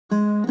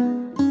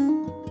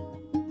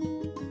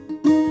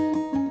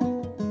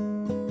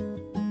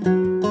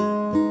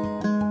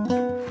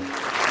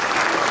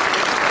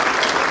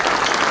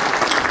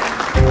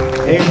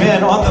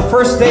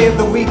first day of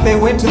the week, they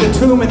went to the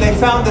tomb and they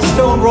found the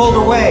stone rolled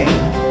away.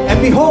 And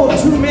behold,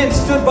 two men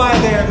stood by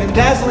there in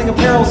dazzling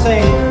apparel,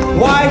 saying,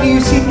 "Why do you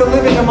seek the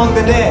living among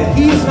the dead?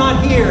 He is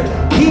not here.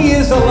 He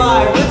is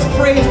alive. Let's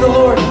praise the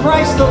Lord.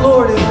 Christ the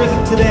Lord is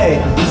risen today."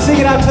 Sing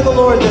it out to the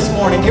Lord this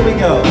morning. Here we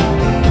go.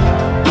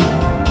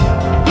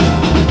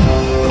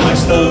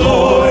 Christ the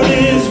Lord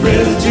is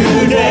risen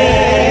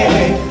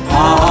today.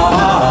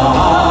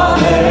 Hallelujah.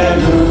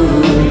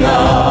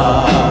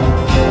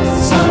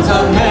 Sons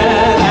of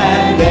men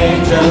and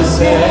angels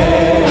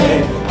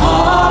say,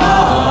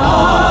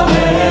 hallelujah.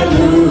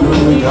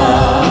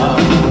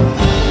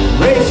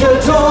 Raise your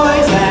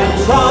joys and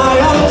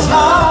triumphs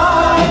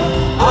high.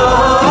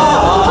 Hallelujah.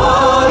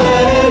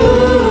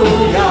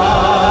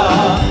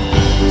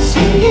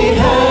 Sing ye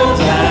heavens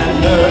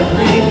and earth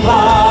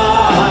reply.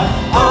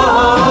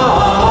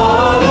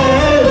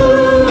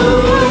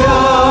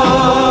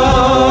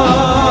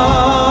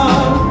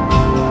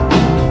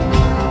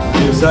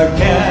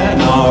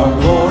 Again our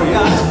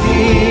glorious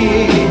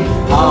King.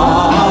 Hallelujah.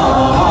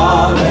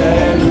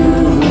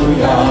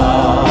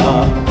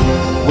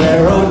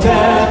 Where, O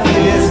death,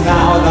 is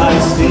now thy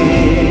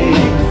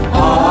sting?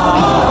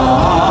 Hallelujah.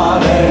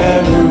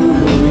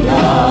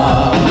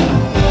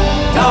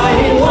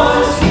 Dying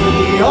once he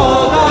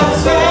all doth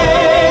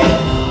say.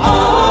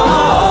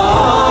 Hallelujah.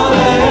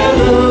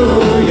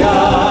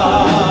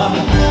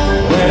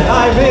 Where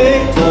thy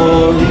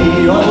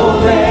victory, O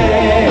reign.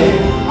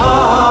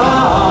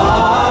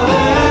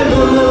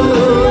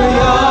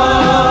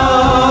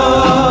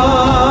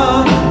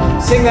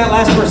 Sing that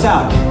last verse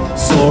out.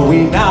 So we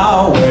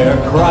now, where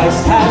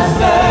Christ has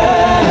led.